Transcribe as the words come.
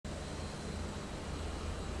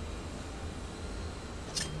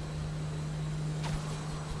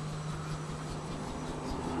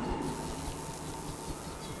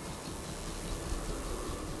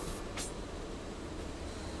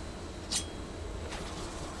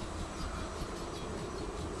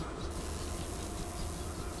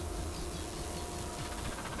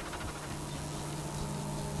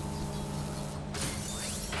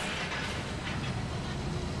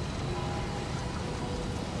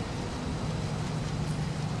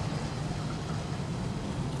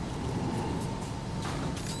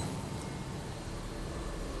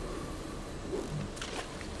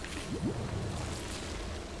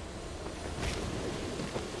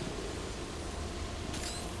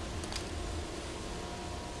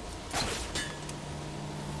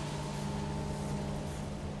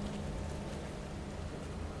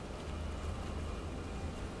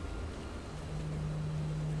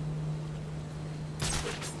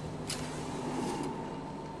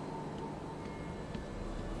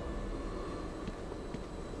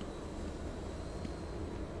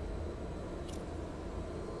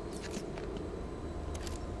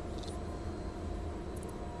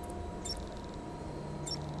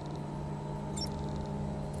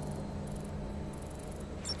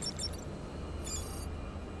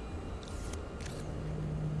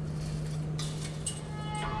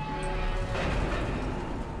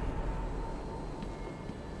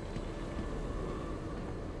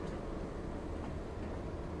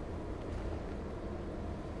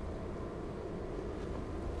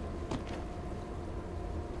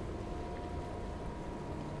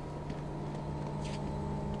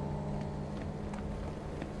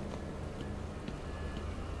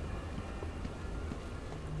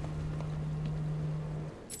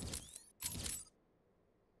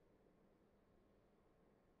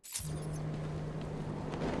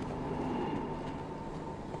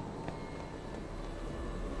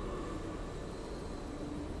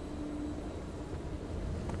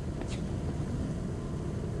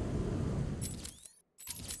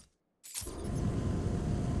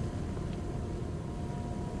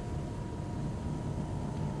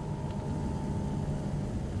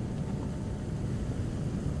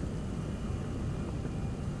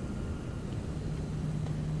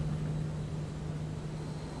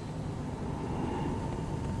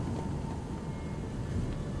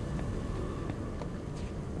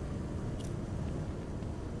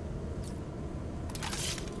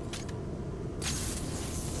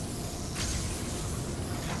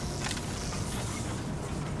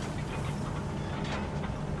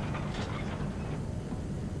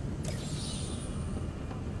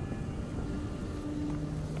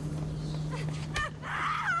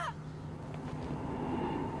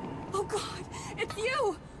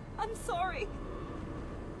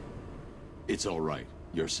It's all right.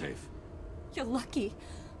 You're safe. You're lucky.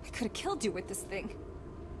 I could have killed you with this thing.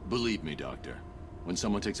 Believe me, Doctor. When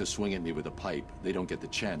someone takes a swing at me with a pipe, they don't get the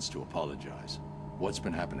chance to apologize. What's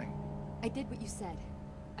been happening? I did what you said.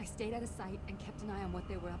 I stayed out of sight and kept an eye on what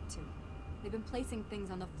they were up to. They've been placing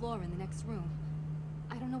things on the floor in the next room.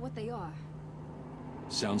 I don't know what they are.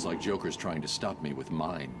 Sounds like Joker's trying to stop me with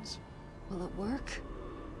mines. Will it work?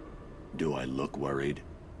 Do I look worried?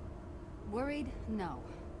 Worried? No.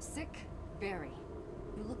 Sick? Very.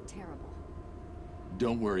 You look terrible.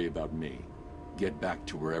 Don't worry about me. Get back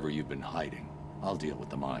to wherever you've been hiding. I'll deal with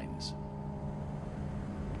the mines.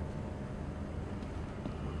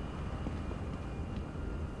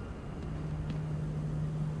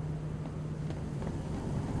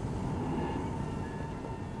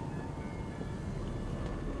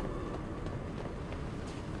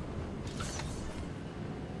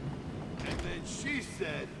 And then she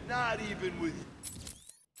said, not even with you.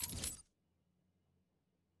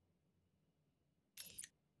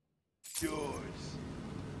 Yours.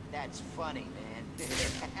 That's funny, man.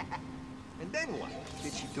 And then what?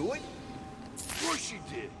 Did she do it? Of course she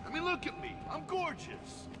did. I mean, look at me. I'm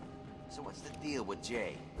gorgeous. So what's the deal with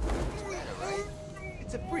Jay?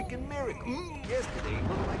 It's a freaking miracle. Yesterday, he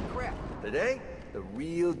looked like crap. Today, the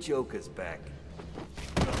real Joker's back.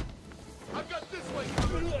 I've got this way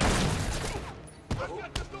covered. I've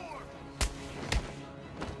got the door.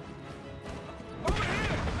 Over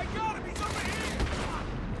here! I got him! He's over here!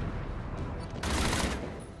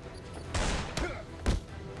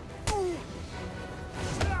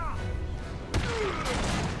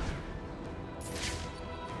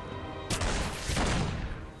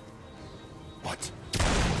 What?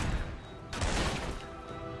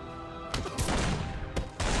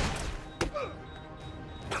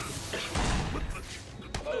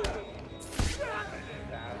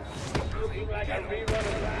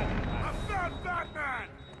 I found Batman!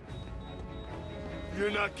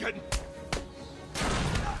 You're not getting...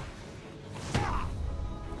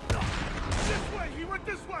 This way! He went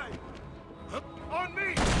this way! On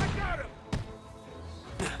me! I got him!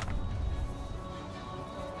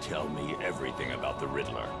 Tell me everything about the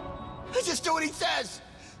Riddler. Just do what he says!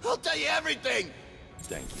 I'll tell you everything!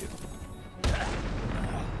 Thank you.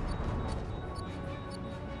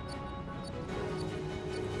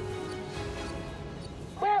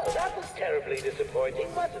 Well, that was terribly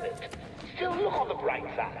disappointing, wasn't it? Still, look on the bright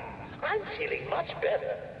side. I'm feeling much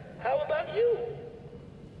better. How about you?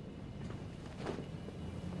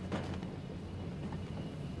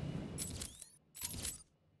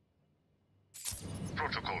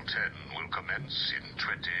 Protocol 10 will commence in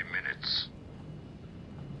 20 minutes.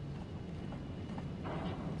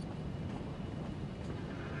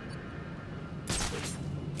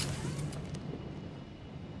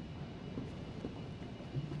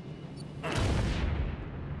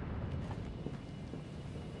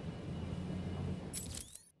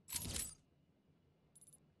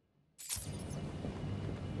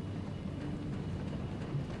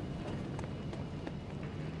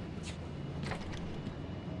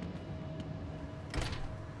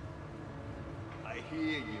 I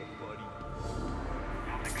hear you, buddy.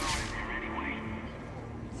 How's it going there anyway?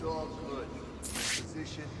 It's all good.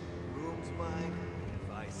 Position, room's mine.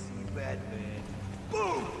 If I see Batman,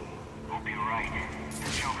 boom! Hope you're right. The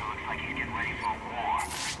Joker looks like he's getting ready for a war.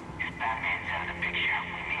 If Batman's out of the picture,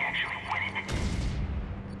 we may actually win it.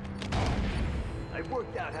 I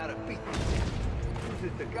worked out how to beat them.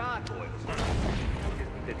 Use the gargoyles.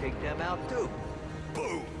 Just need to take them out too.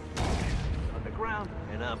 Boom! On the ground,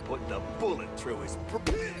 and I'm putting a bullet through his...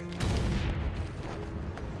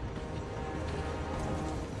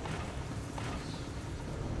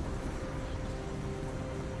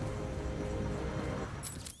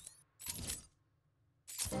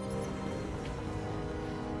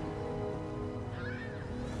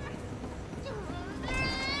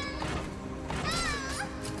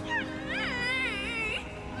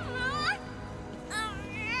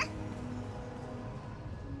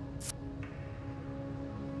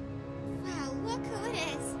 Wow, look who it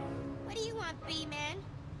is. What do you want, B-Man?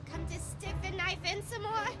 Come to stick the knife in some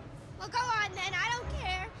more? Well, go on then, I don't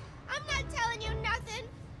care. I'm not telling you nothing.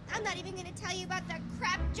 I'm not even gonna tell you about the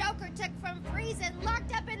crap Joker took from Freeze and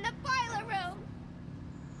locked up in the boiler room.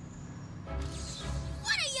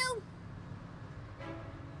 What are you?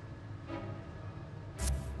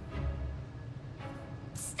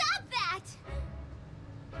 Stop that!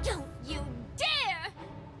 Don't you dare!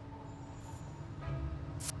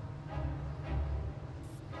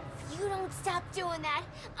 If you don't stop doing that,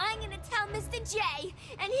 I'm gonna tell Mr. J,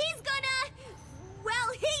 and he's gonna...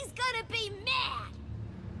 well, he's gonna be mad!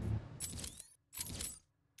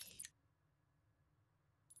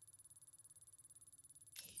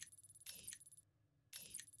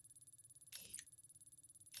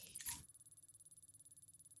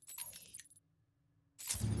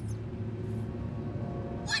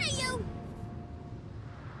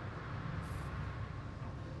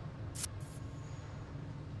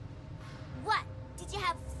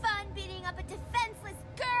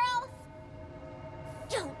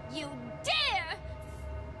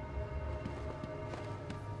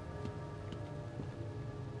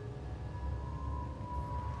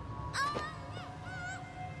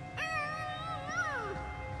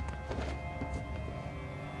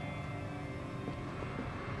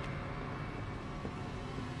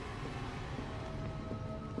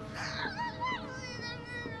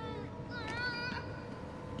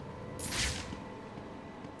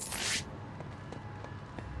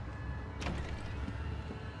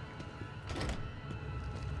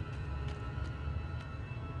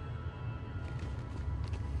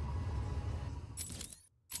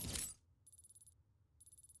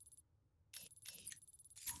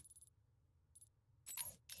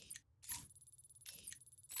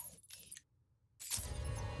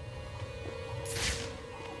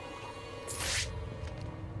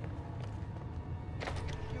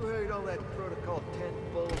 read all that Protocol 10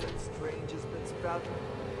 bull that Strange has been spouting?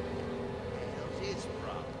 Hell's his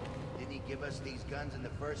problem. Didn't he give us these guns in the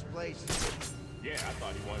first place? Yeah, I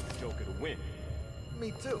thought he wanted the Joker to win.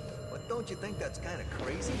 Me too, but don't you think that's kind of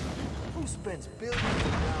crazy? Who spends billions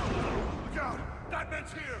of dollars? Look out!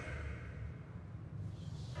 Batman's here!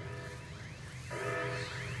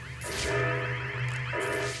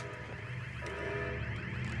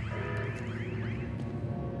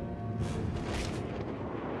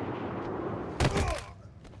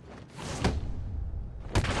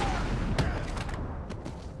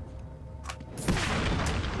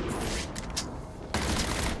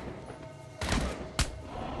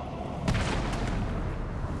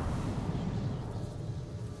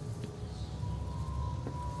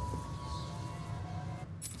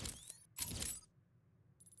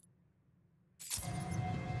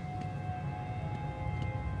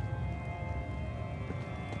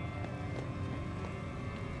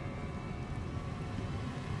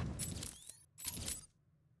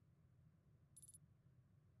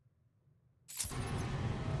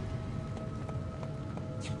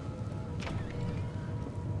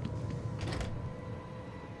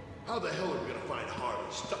 How the hell are we gonna find Harley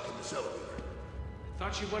stuck in this elevator?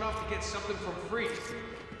 Thought she went off to get something from Freeze.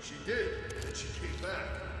 She did, and she came back.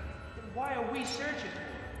 Then why are we searching for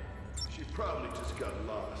her? She probably just got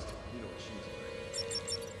lost. You know what she's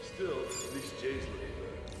like. Still, at least Jay's looking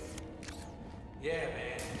good. Yeah,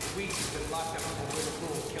 man. Freeze has been locked up in a little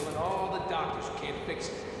room, killing all the doctors who can't fix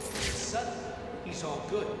it. And suddenly, he's all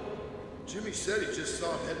good. Jimmy said he just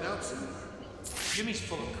saw him heading out somewhere. Jimmy's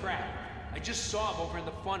full of crap. I just saw him over in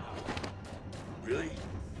the funhouse. Really?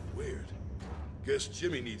 Weird. Guess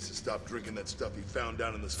Jimmy needs to stop drinking that stuff he found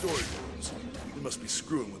down in the storage rooms. He must be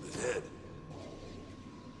screwing with his head.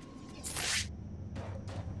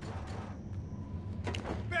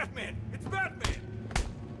 Batman! It's Batman!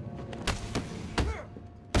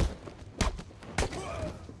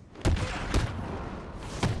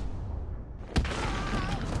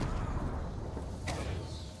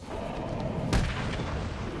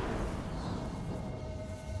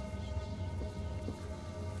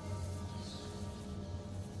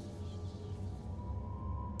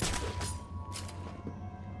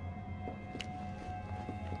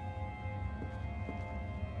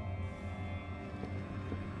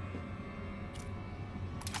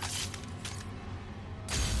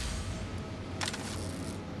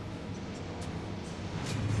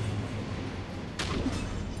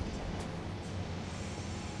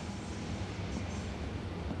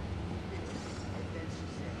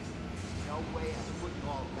 No way I'm putting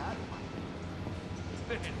all that on.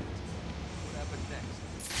 What happened next?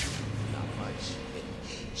 Not much.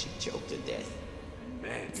 She choked to death.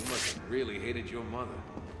 Man, you must have really hated your mother.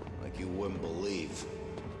 Like you wouldn't believe.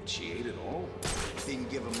 She ate it all? Didn't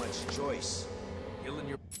give her much choice. Killing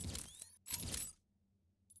your...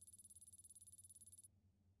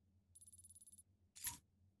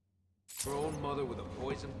 Her own mother with a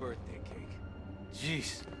poisoned birthday cake.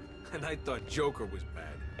 Jeez, and I thought Joker was bad.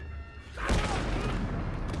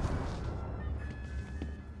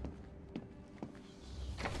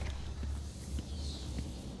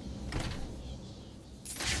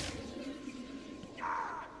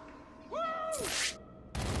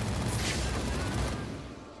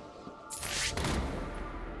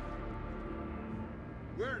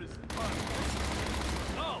 Where does it come?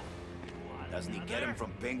 Oh! Doesn't he get him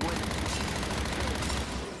from Penguin?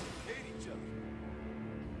 Hate each other.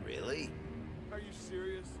 Really? Are you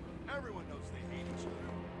serious? Everyone knows they hate each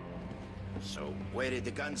other. So, where did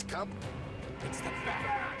the guns come? It's the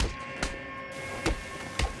Batman!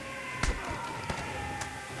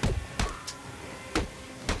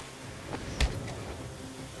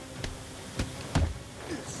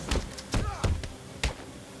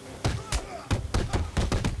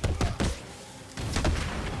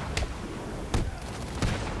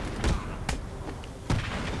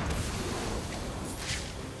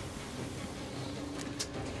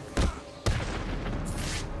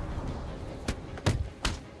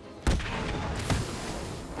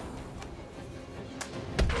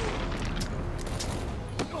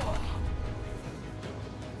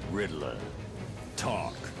 Riddler,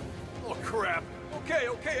 talk. Oh, crap.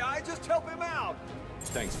 Okay, I just help him out.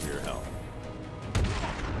 Thanks for your help.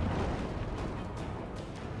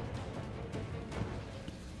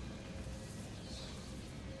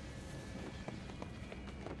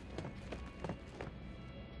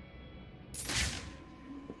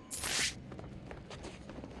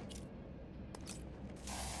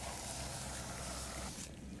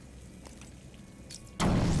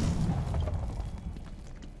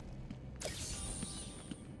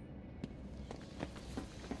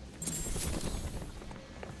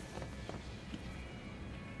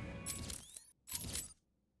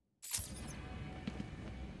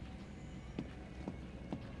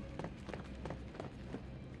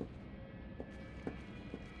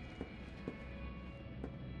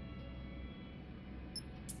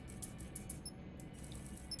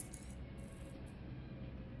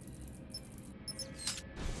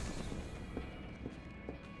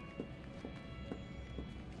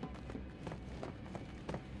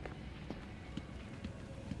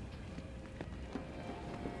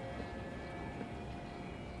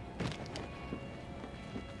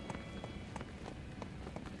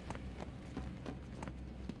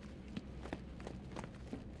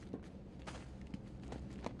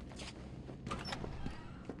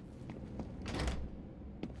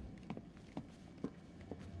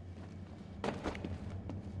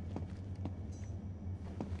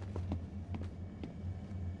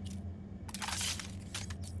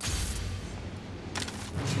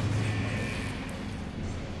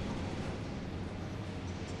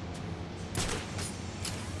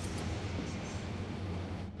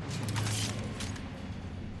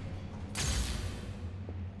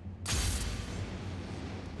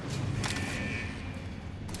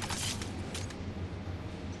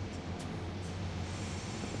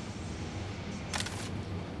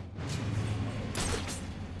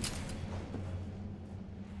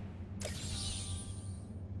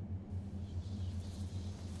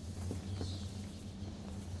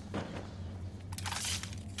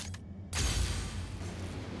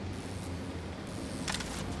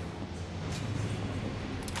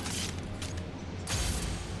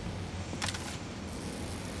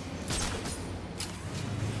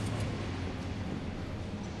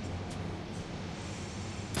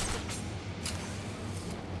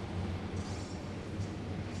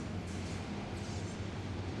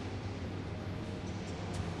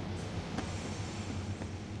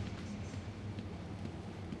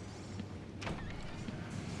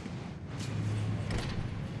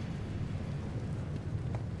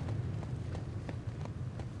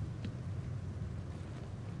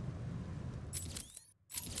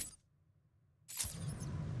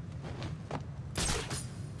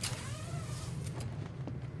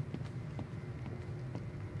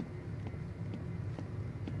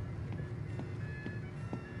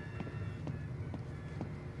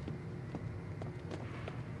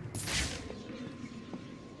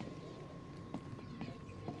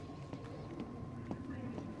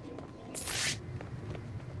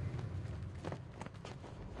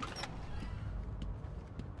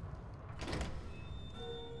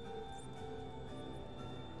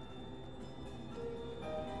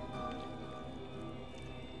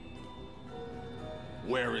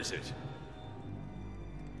 Where is it?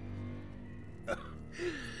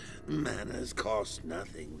 Manners cost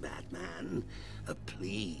nothing, Batman. A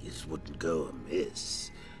please wouldn't go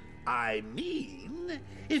amiss. I mean,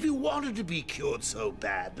 if you wanted to be cured so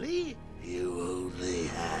badly, you only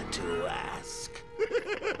had to ask.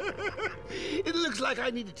 It looks like I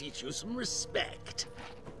need to teach you some respect.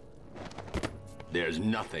 There's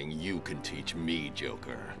nothing you can teach me,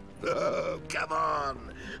 Joker. Oh, come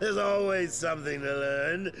on. There's always something to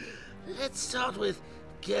learn. Let's start with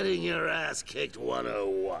getting your ass kicked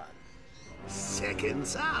 101.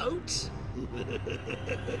 Seconds out.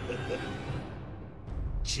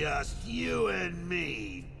 Just you and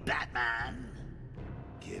me, Batman.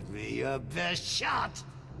 Give me your best shot.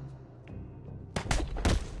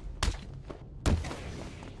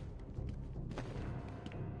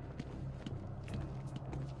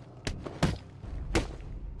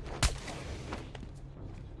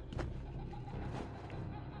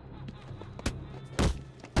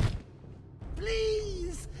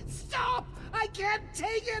 Please, stop! I can't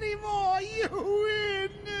take any more! You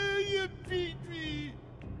win! You beat me!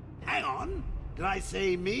 Hang on. Did I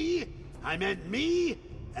say me? I meant me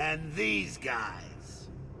and these guys.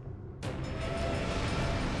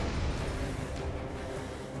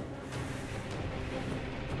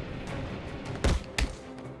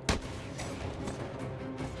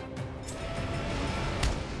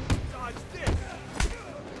 Dodge this!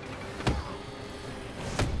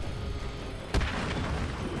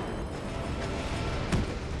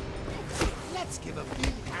 Let's give a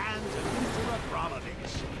big hand to Mr.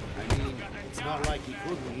 Abramovich. I mean, it's not like he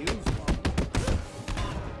couldn't use one.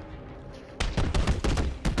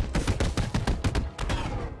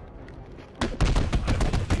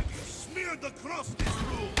 You smeared the crust this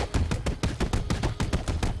room!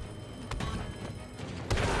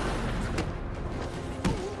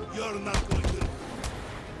 You're not going to...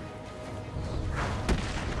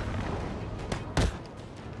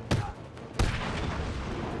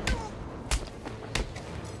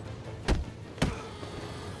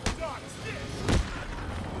 Dodge this!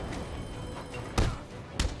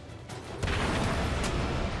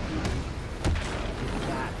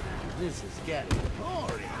 This is getting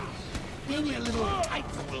boring. Maybe a little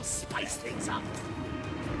tighter will spice things up.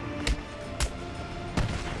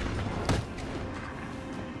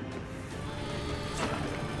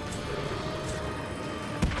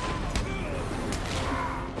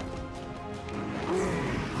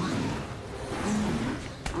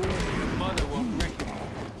 Your mother won't reckon.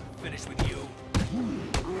 Finish with you.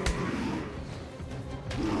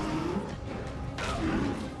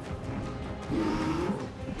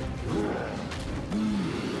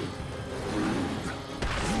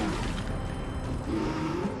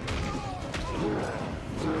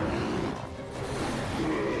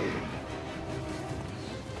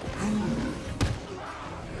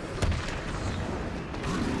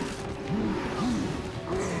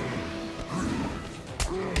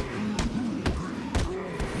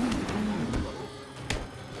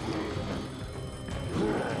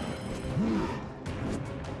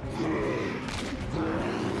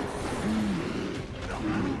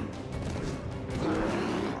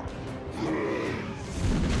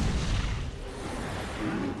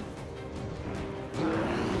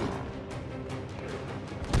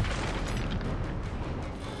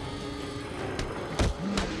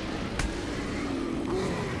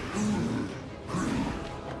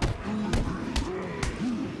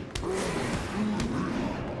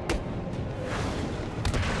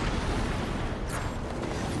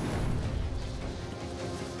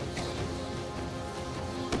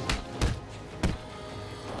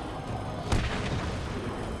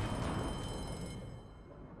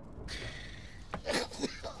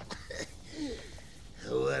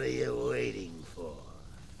 What are you waiting for?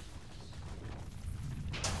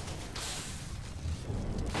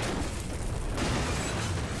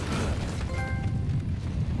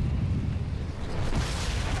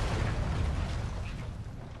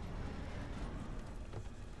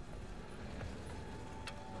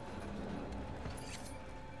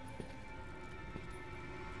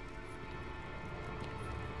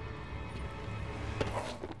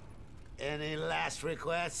 Any last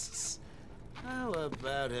requests? How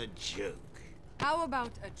about a joke? How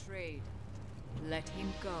about a trade? Let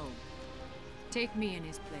him go. Take me in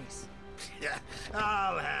his place.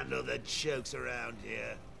 I'll handle the jokes around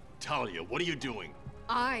here. Talia, what are you doing?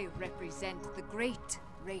 I represent the great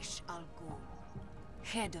Ra's al Ghul,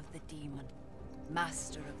 head of the demon,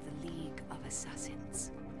 master of the League of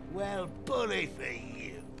Assassins. Well, bully for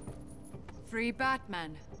you. Free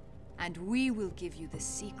Batman, and we will give you the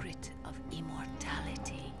secret of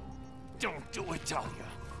immortality. Don't do it, Talia.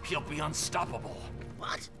 He'll be unstoppable.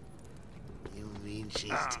 What? You mean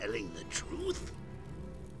she's telling the truth?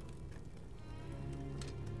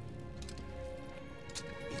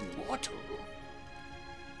 Immortal?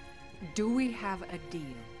 Do we have a deal?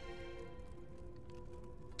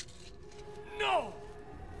 No!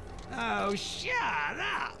 Oh, shut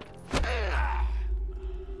up!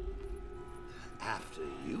 After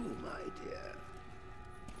you, my dear.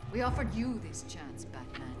 We offered you this chance,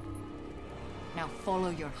 Batman. Now follow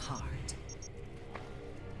your heart.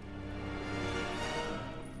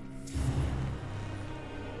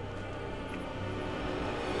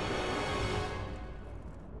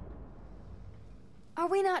 Are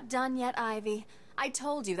we not done yet, Ivy? I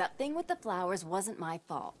told you that thing with the flowers wasn't my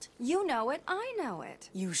fault. You know it, I know it.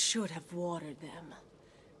 You should have watered them.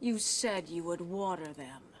 You said you would water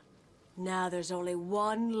them. Now there's only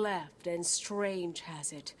one left, and Strange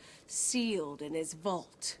has it, sealed in his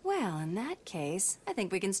vault. Well, in that case, I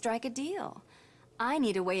think we can strike a deal. I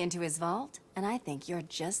need a way into his vault, and I think you're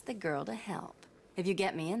just the girl to help. If you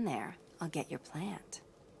get me in there, I'll get your plant.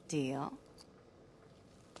 Deal?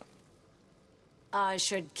 I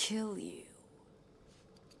should kill you.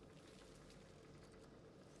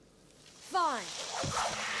 Fine.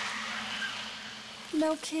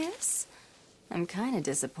 No kiss? I'm kind of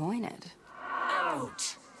disappointed.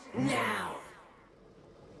 Out! Now!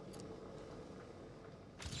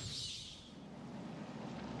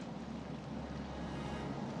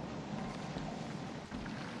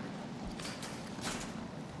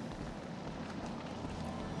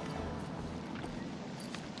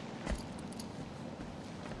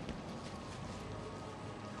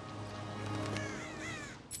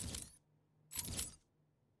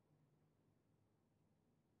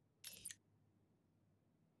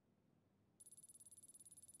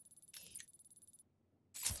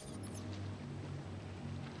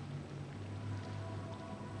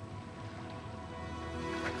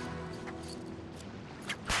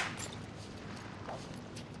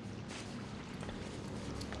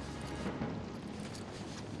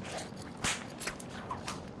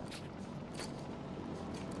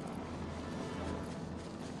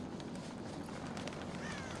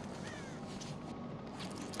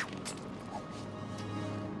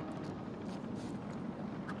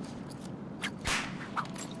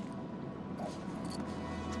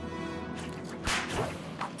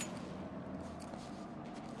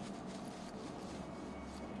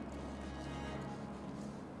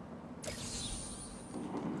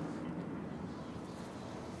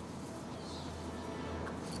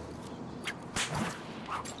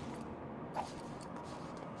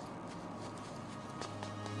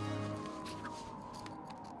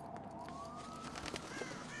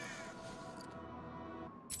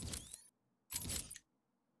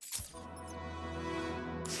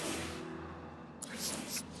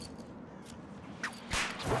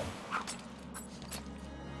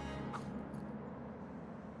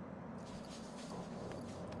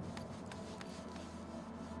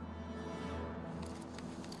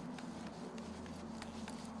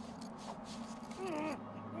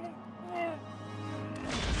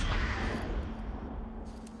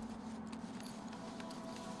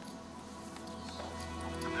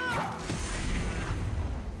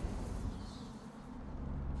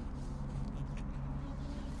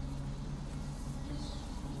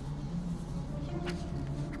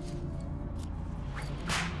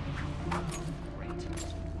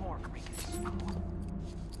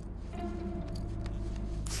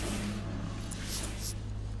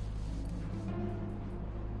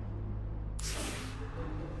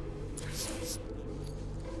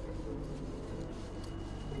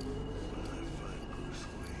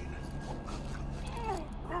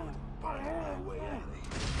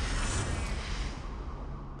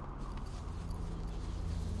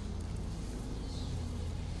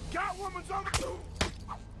 Catwoman's on the...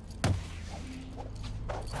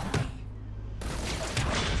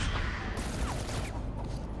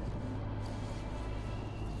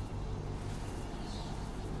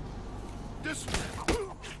 This...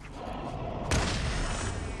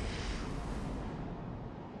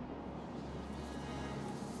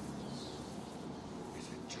 Is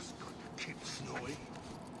it just going to keep snowing?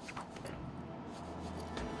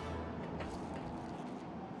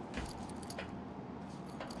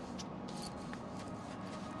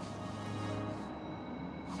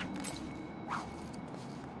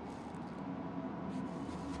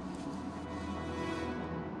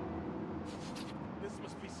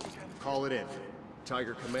 Call it in.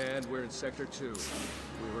 Tiger Command, we're in Sector 2.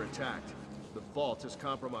 We were attacked. The vault is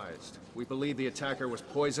compromised. We believe the attacker was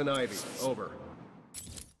Poison Ivy. Over.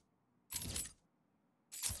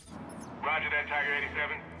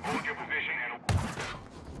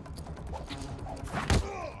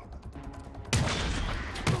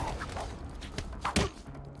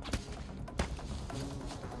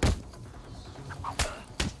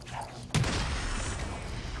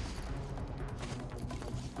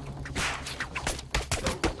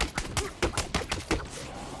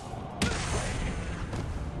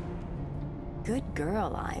 Good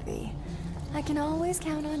girl, Ivy. I can always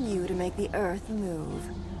count on you to make the Earth move.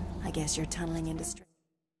 I guess you're tunneling into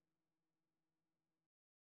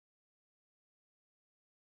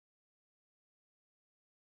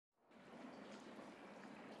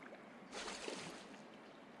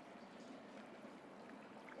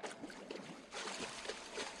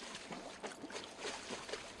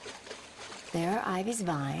There are Ivy's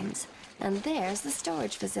vines, and there's the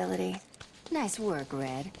storage facility. Nice work,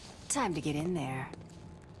 Red. Time to get in there.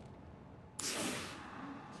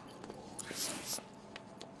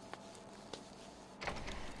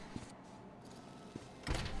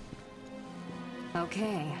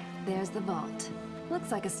 Okay, there's the vault.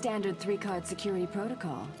 Looks like a standard 3-card security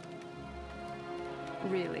protocol.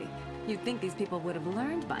 Really, you'd think these people would have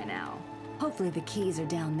learned by now. Hopefully the keys are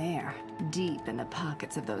down there, deep in the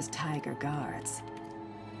pockets of those Tiger guards.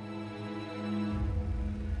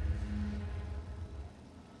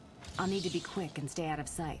 I'll need to be quick and stay out of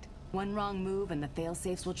sight. One wrong move and the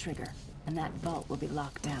fail-safes will trigger, and that vault will be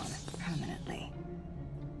locked down permanently.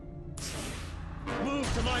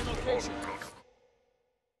 Move to my location!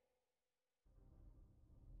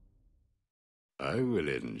 I will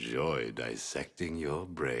enjoy dissecting your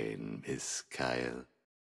brain, Miss Kyle.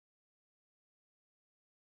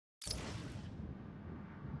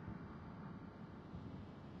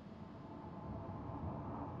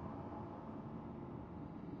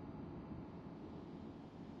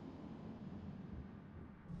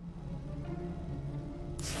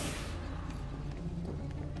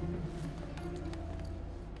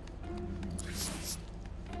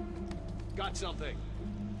 Got something.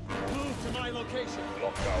 Move to my location.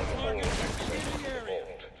 Lockdown Target hold in the area.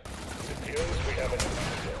 It appears we have an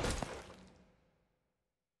intruder.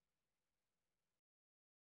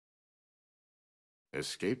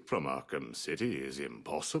 Escape from Arkham City is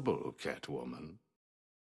impossible, Catwoman.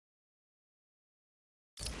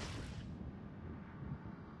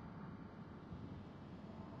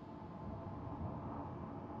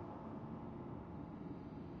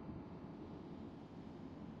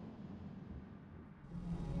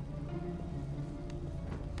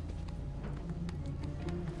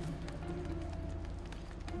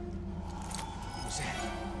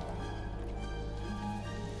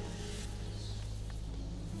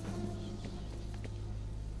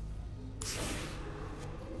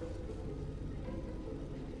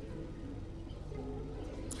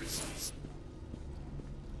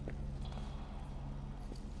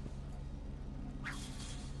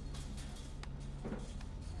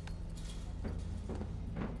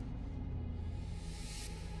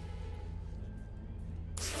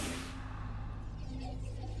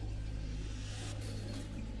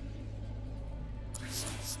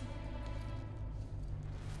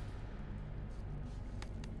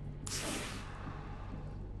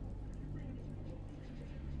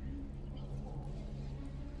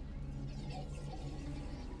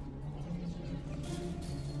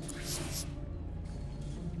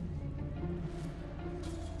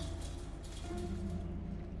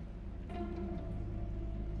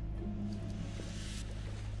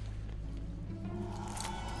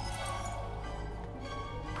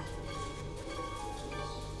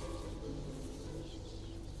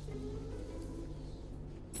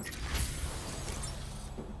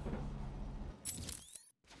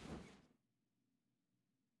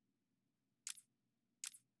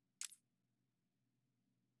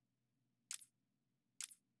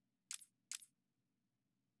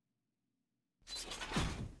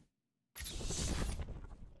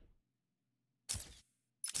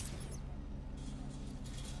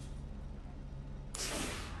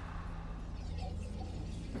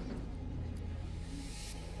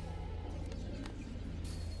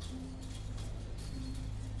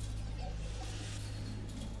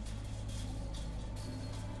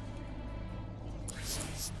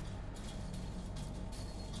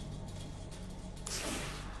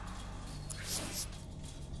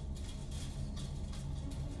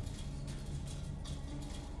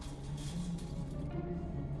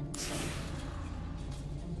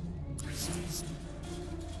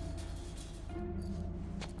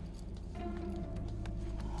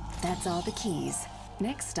 That's all the keys.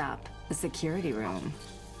 Next stop, the security room.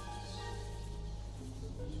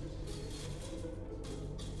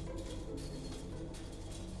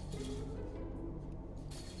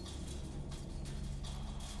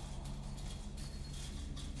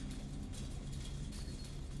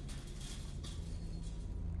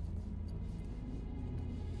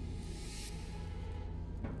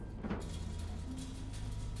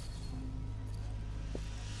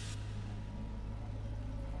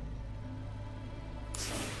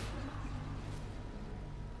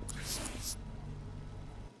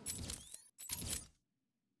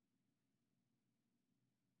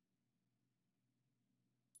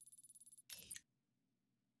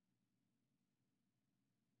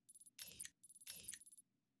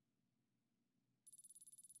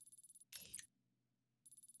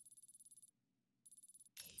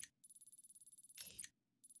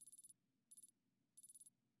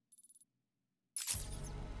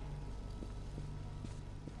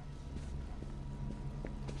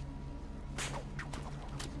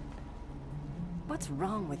 What's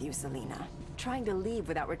wrong with you, Selina? Trying to leave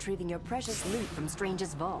without retrieving your precious loot from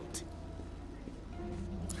Strange's vault.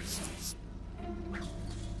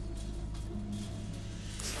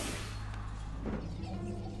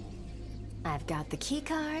 I've got the key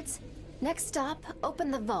cards. Next stop,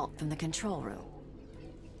 open the vault from the control room.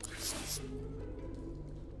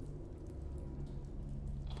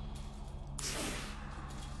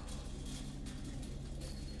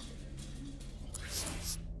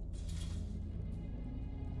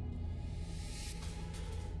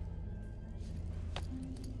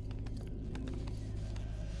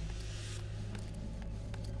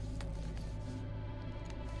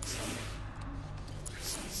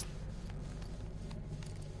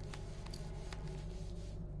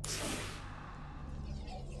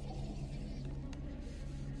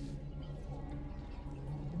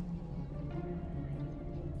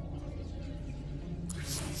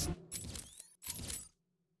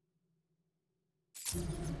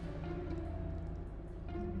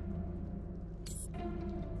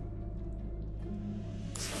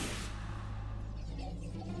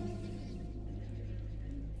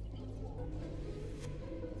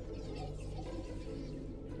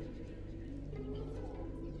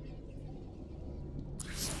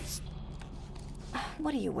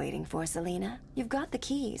 What are you waiting for, Selina? You've got the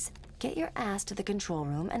keys. Get your ass to the control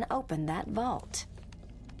room and open that vault.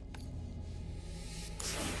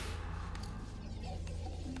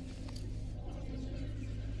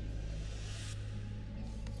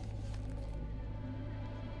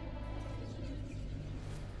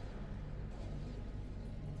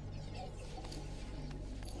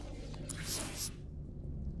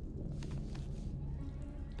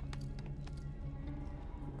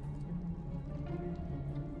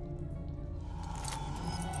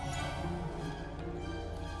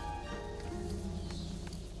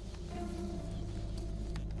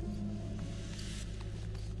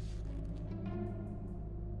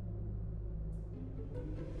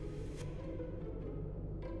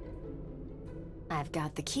 I've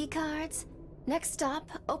got the key cards. Next stop,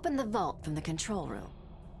 open the vault from the control room.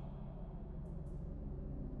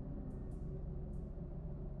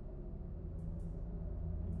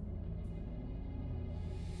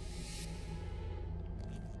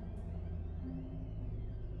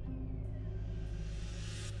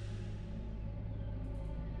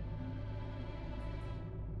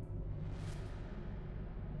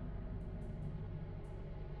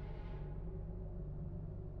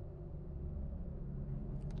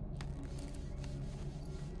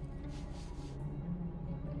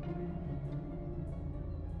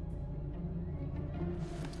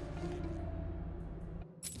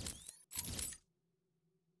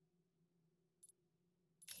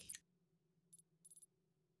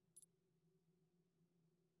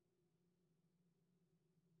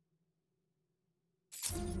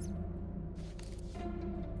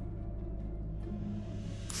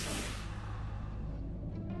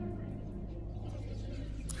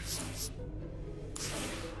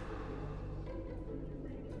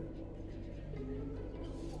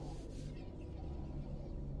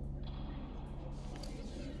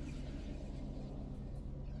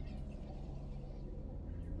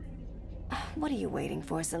 What are you waiting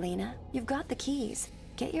for, Selina? You've got the keys.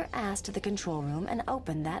 Get your ass to the control room and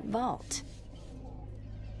open that vault.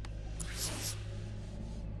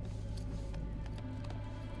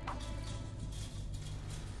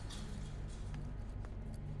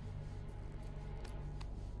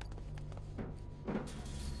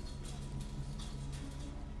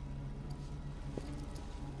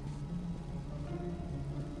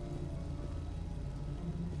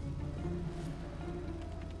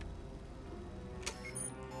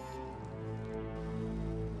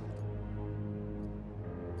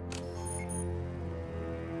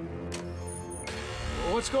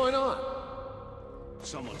 What's going on?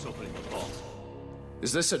 Someone's opening the vault.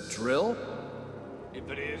 Is this a drill? If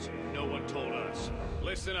it is, no one told us.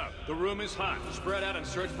 Listen up. The room is hot. Spread out and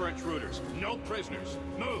search for intruders. No prisoners.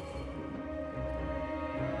 Move!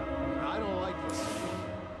 I don't like this.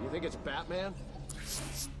 You think it's Batman?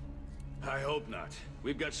 I hope not.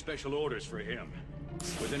 We've got special orders for him.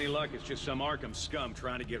 With any luck, it's just some Arkham scum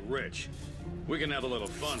trying to get rich. We can have a little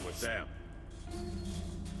fun with them.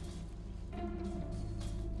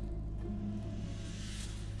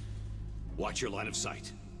 Watch your line of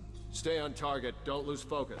sight. Stay on target. Don't lose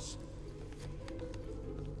focus.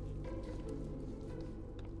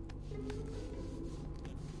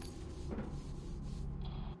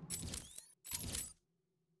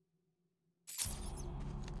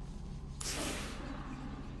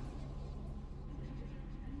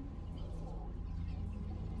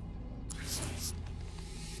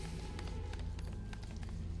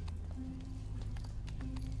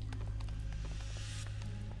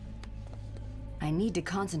 I need to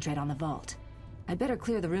concentrate on the vault. I'd better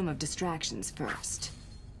clear the room of distractions first.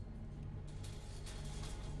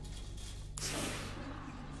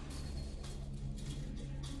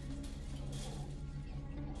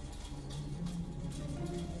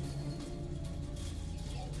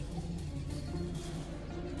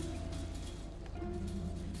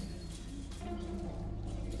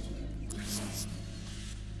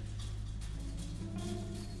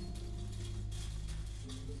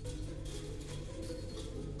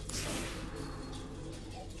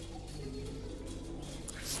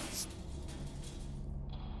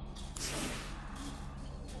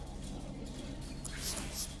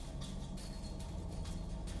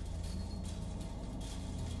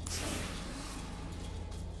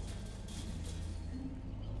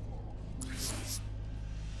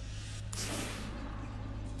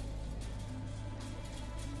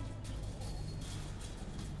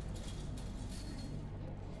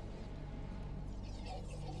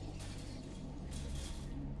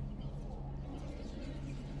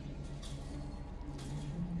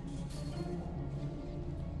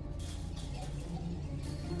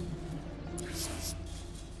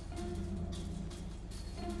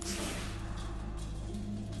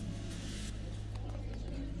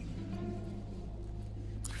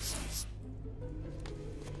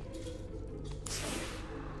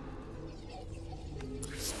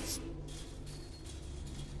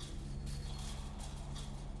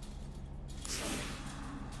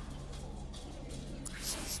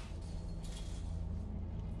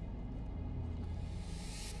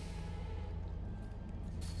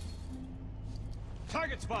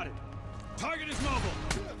 Target spotted! Target is mobile!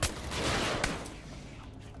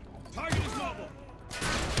 Target is mobile!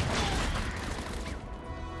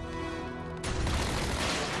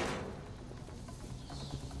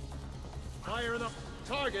 Fire in the...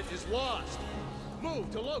 Target is lost. Move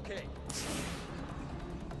to locate.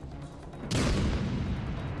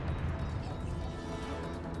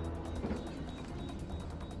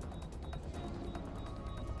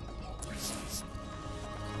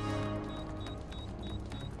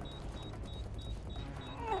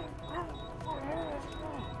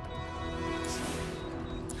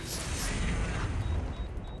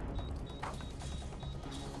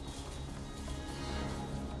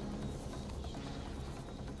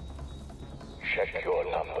 Check your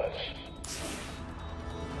numbers.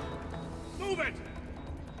 Move it!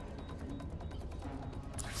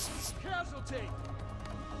 Casualty!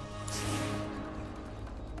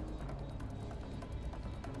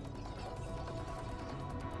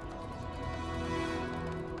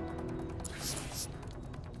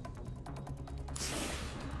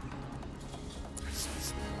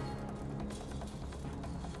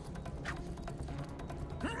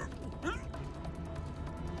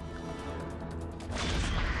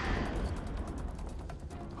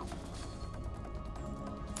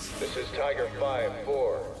 This is Tiger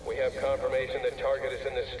 5-4. We have confirmation that target is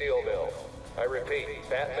in the steel mill. I repeat,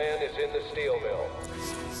 Batman is in the steel mill.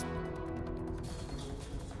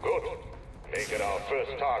 Good. Make it our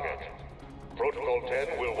first target. Protocol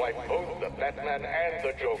 10 will wipe both the Batman and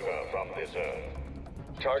the Joker from this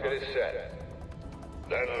Earth. Target is set.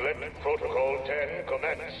 Then let Protocol 10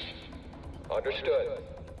 commence. Understood.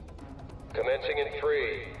 Commencing in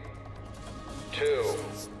 3, 2,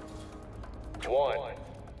 1.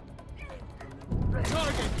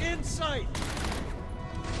 Target in sight!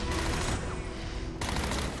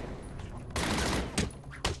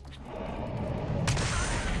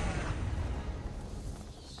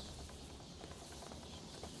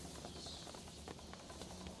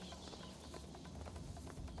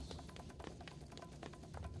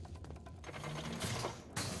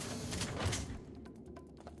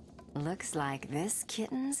 Looks like this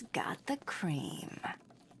kitten's got the cream.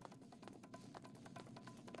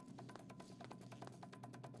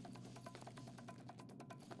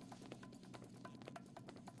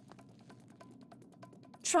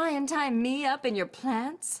 Try and tie me up in your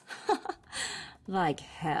plants? Like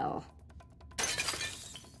hell.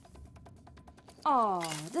 Oh,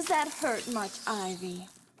 does that hurt much, Ivy?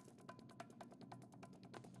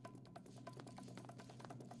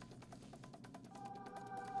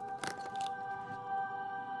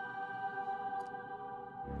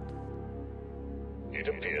 It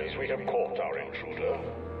appears we have caught our intruder.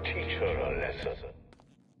 Teach her a lesson.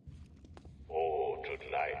 Oh,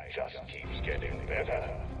 tonight just keeps getting better.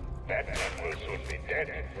 Batman will soon be dead,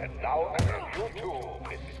 and now you too,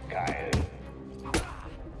 Mrs. Kyle.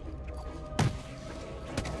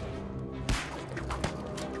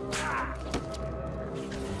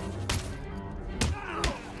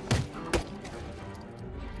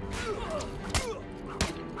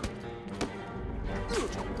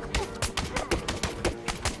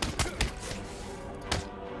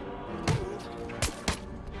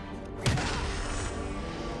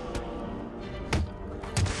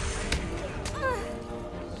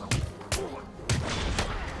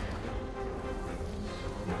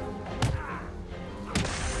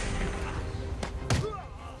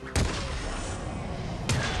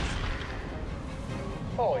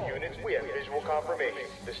 confirmation.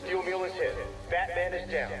 The steel mill is hit. Batman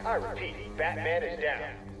is down. I repeat, Batman is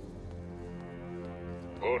down.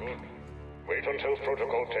 Good. Wait until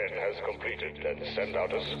Protocol 10 has completed and send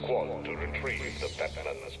out a squad to retrieve the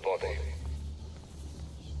Batman's body.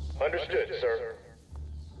 Understood, sir.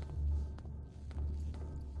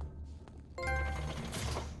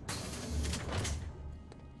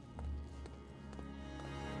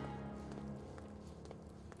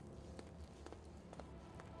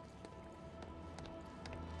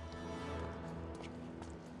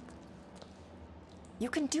 You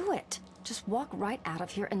can do it. Just walk right out of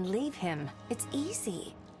here and leave him. It's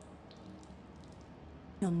easy.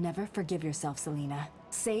 You'll never forgive yourself, Selina.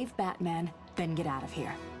 Save Batman, then get out of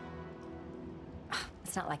here.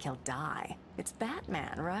 It's not like he'll die. It's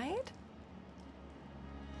Batman, right?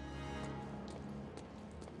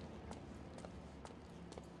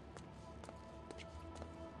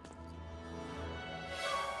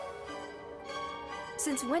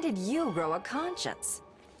 Since when did you grow a conscience?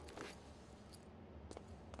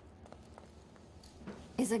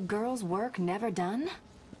 Is a girl's work never done?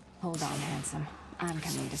 Hold on, handsome. I'm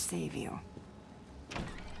coming to save you.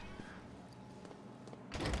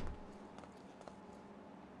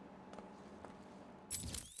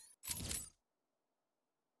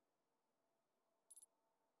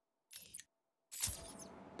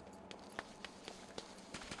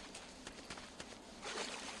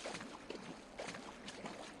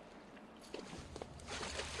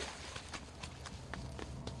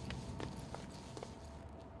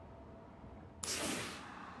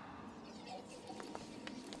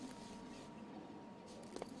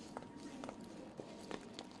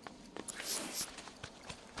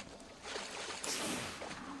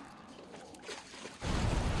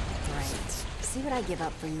 See what I give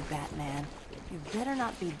up for you, Batman. You better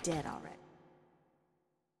not be dead already.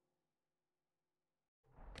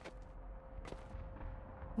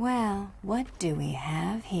 Well, what do we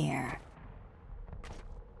have here?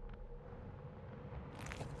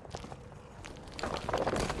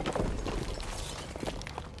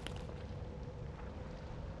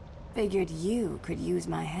 Figured you could use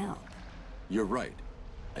my help. You're right.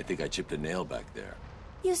 I think I chipped a nail back there.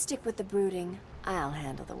 You stick with the brooding. I'll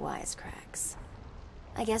handle the wisecracks.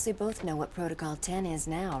 I guess we both know what Protocol 10 is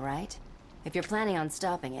now, right? If you're planning on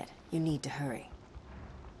stopping it, you need to hurry.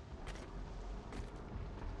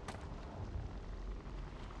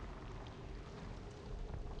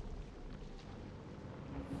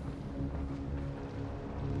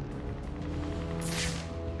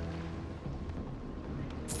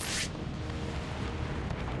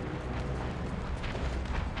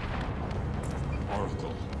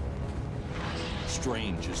 Oracle.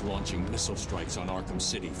 Strange is launching missile strikes on Arkham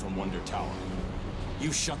City from Wonder Tower.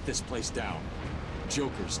 You shut this place down.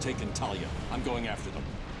 Joker's taken Talia. I'm going after them.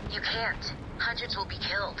 You can't. Hundreds will be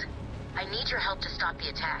killed. I need your help to stop the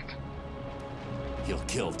attack. He'll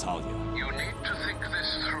kill Talia. You need to think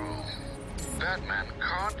this through. Batman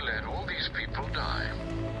can't let all these people die.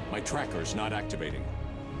 My tracker's not activating.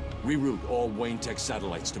 Reroute all Wayne Tech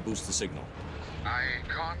satellites to boost the signal. I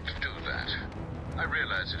can't do that. I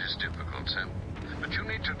realize it is difficult, Sam. But you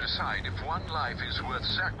need to decide if one life is worth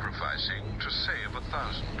sacrificing to save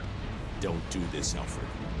 1,000. Don't do this, Alfred.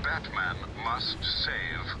 Batman must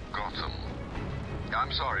save Gotham.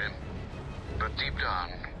 I'm sorry, but deep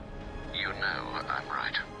down, you know I'm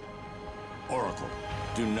right. Oracle,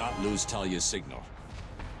 do not lose Talia's signal.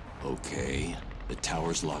 Okay, the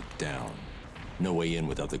tower's locked down. No way in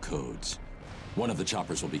without the codes. One of the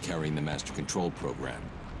choppers will be carrying the master control program.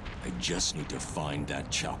 I just need to find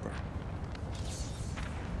that chopper.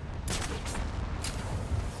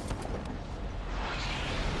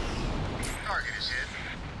 Target is hit.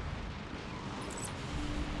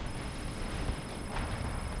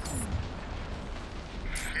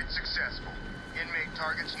 Hit successful. Inmate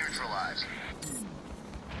targets neutralized.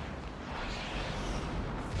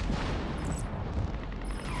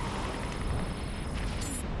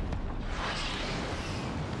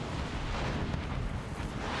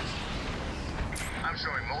 I'm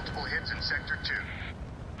showing multiple hits in Sector 2.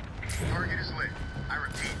 Target is lit. I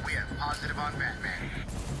repeat, we have positive on Batman.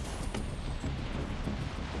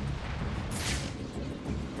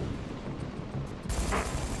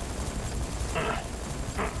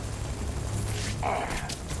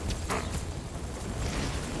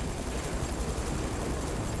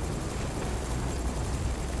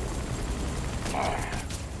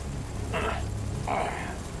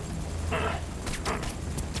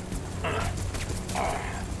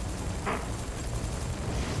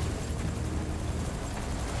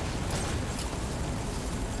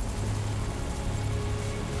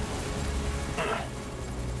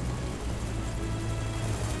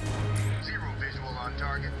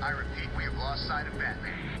 side of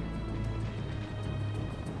Batman.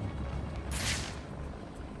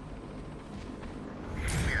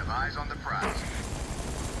 We have eyes on the prize.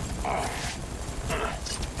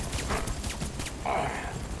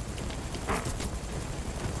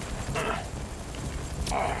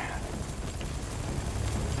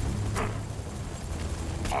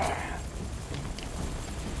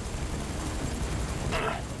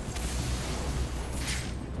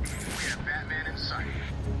 We have Batman in sight.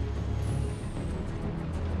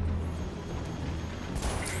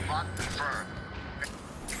 Lock confirmed.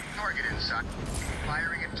 Target in sight.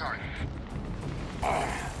 Firing at target.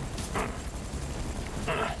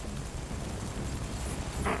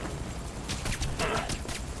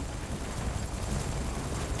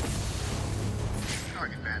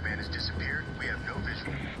 Target Batman has disappeared. We have no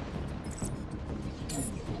visual.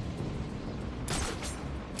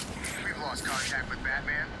 We've lost contact with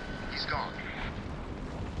Batman. He's gone.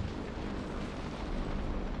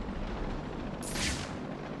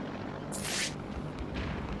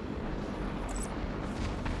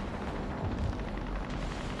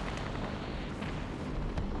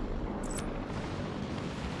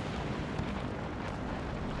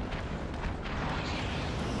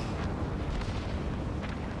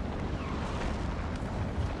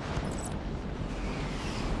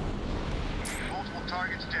 Multiple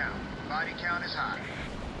targets down. Body count is high.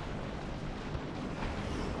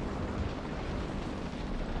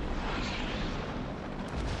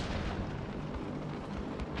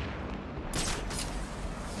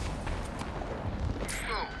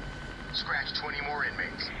 Boom. Scratch 20 more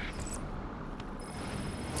inmates.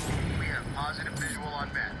 We have positive visual on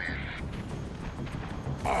Batman.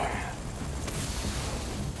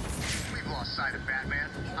 We've lost sight of Batman.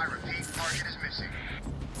 I repeat, target is missing.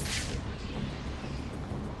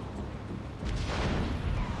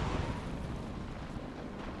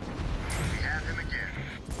 We have him again.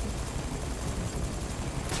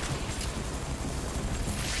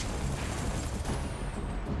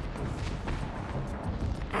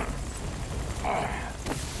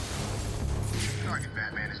 Target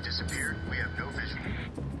Batman has disappeared. We have no visual.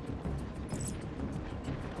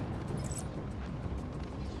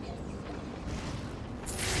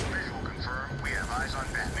 Visual confirmed. We have eyes on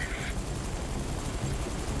Batman.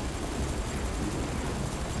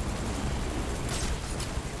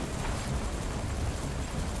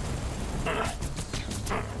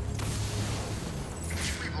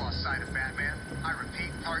 We've lost sight of Batman. I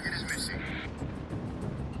repeat, target is missing.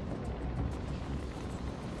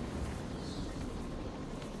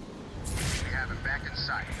 We have him back in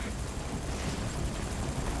sight.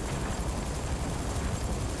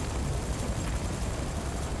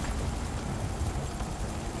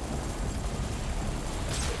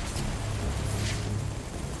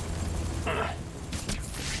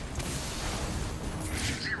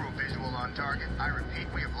 Zero visual on target. I repeat,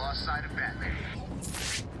 we have lost sight of Batman.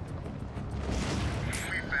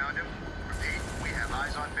 We found him. Repeat, we have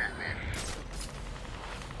eyes on Batman.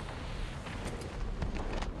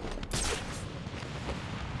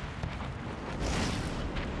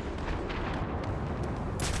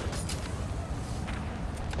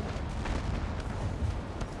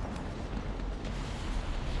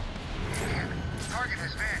 Damn it. Target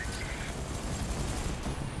has vanished.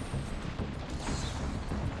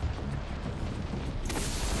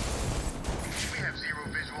 We have zero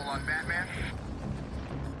visual on Batman.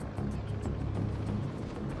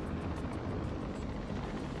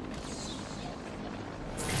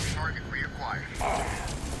 Target reacquired.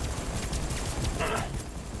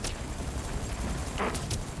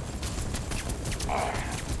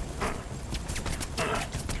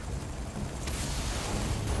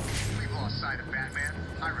 We've lost sight of Batman.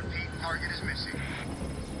 I repeat, target is missing.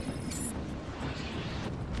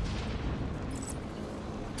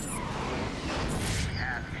 We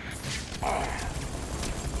have him.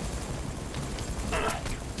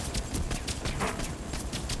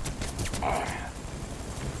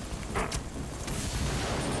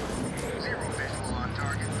 Zero visual on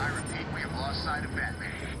target. I repeat, we have lost sight of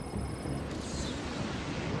Batman.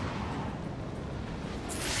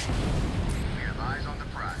 We have eyes on the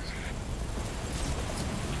prize.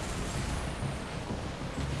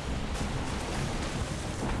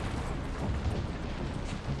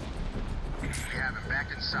 We have him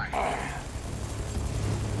back in sight.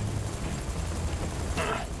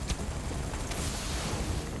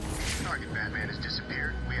 Target Batman has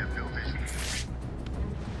disappeared. We have no visual.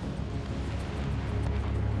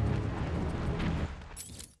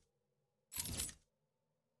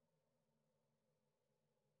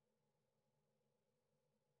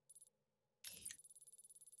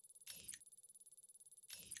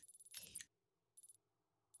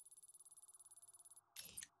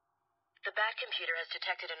 bat computer has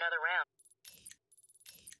detected another round.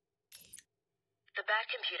 The bat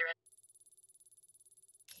computer has...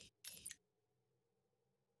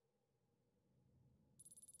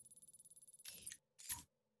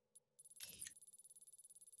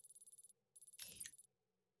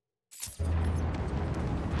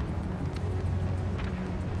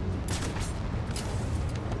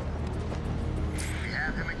 We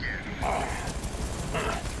have him again.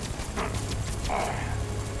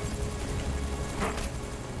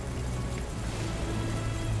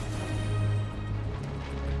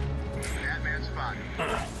 Batman spotted.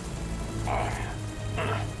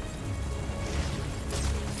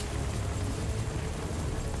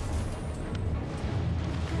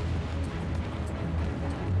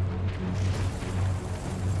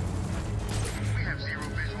 We have zero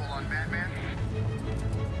visual on Batman.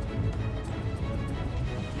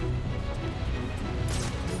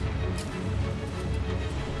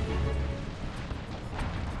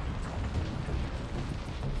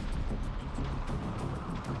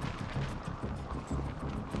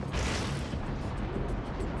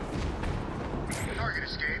 Target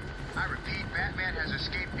escape. I repeat, Batman has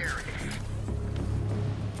escaped area.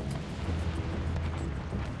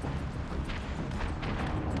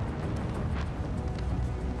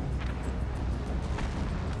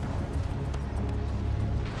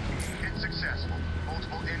 It's successful.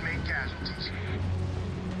 Multiple inmate casualties.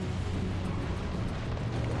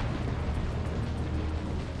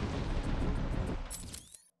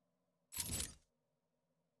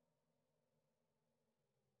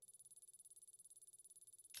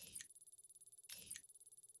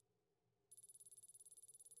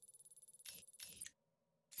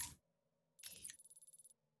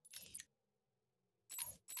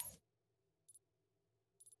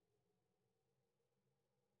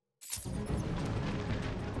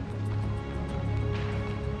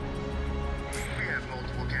 We have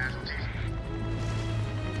multiple casualties.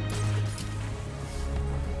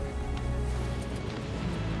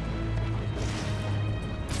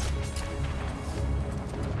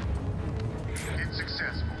 It's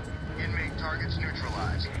successful. Inmate targets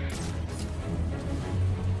neutralized.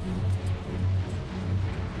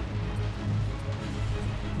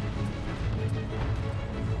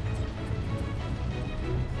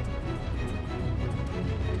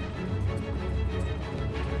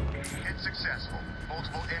 It's successful.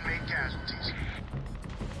 Multiple inmate casualties.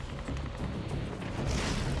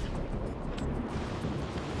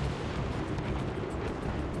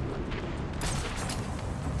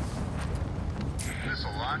 Missile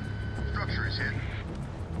on. Structure is hit.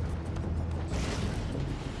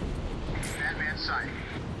 Batman sighting.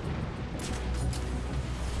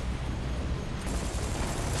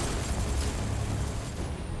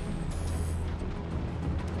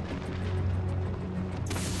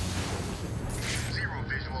 Zero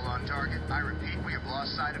visual on target. I repeat, we have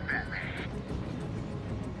lost sight of Batman.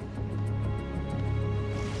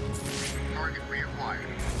 Target reacquired.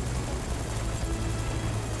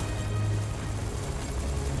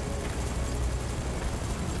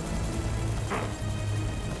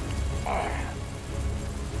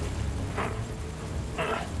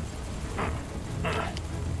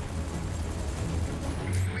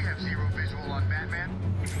 We have zero visual on Batman.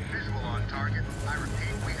 Visual on target. I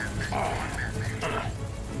repeat, we have visual on Batman.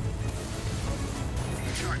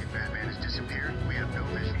 Target Batman has disappeared. We have no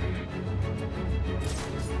visual.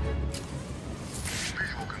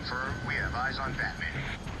 Visual confirmed. We have eyes on Batman.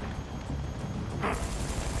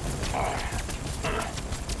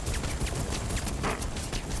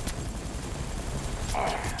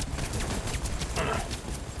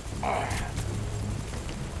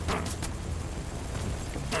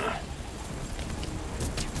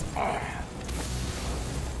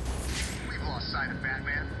 We've lost sight of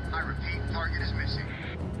Batman. I repeat, target is missing.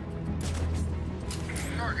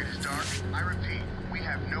 Target is dark. I repeat, we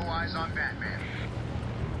have no eyes on Batman.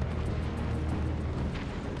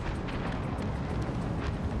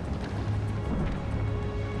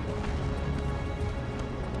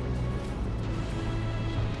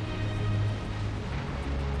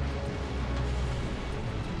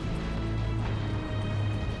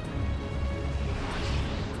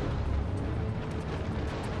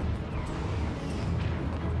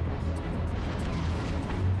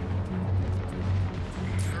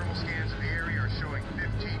 Thermal scans of the area are showing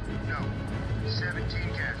 15, no,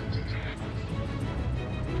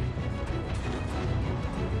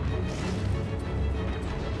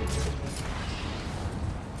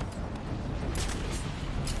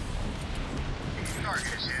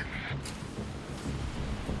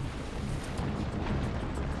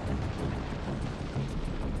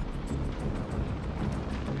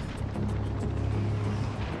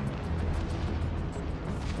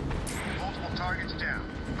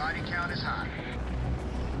 Body count is high.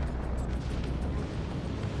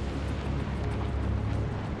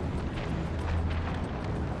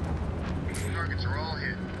 Targets are all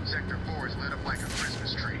hit. Sector 4 is lit up like a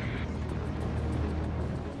Christmas tree.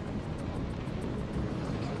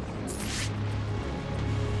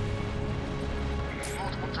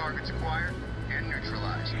 Multiple targets acquired and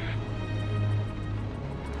neutralized.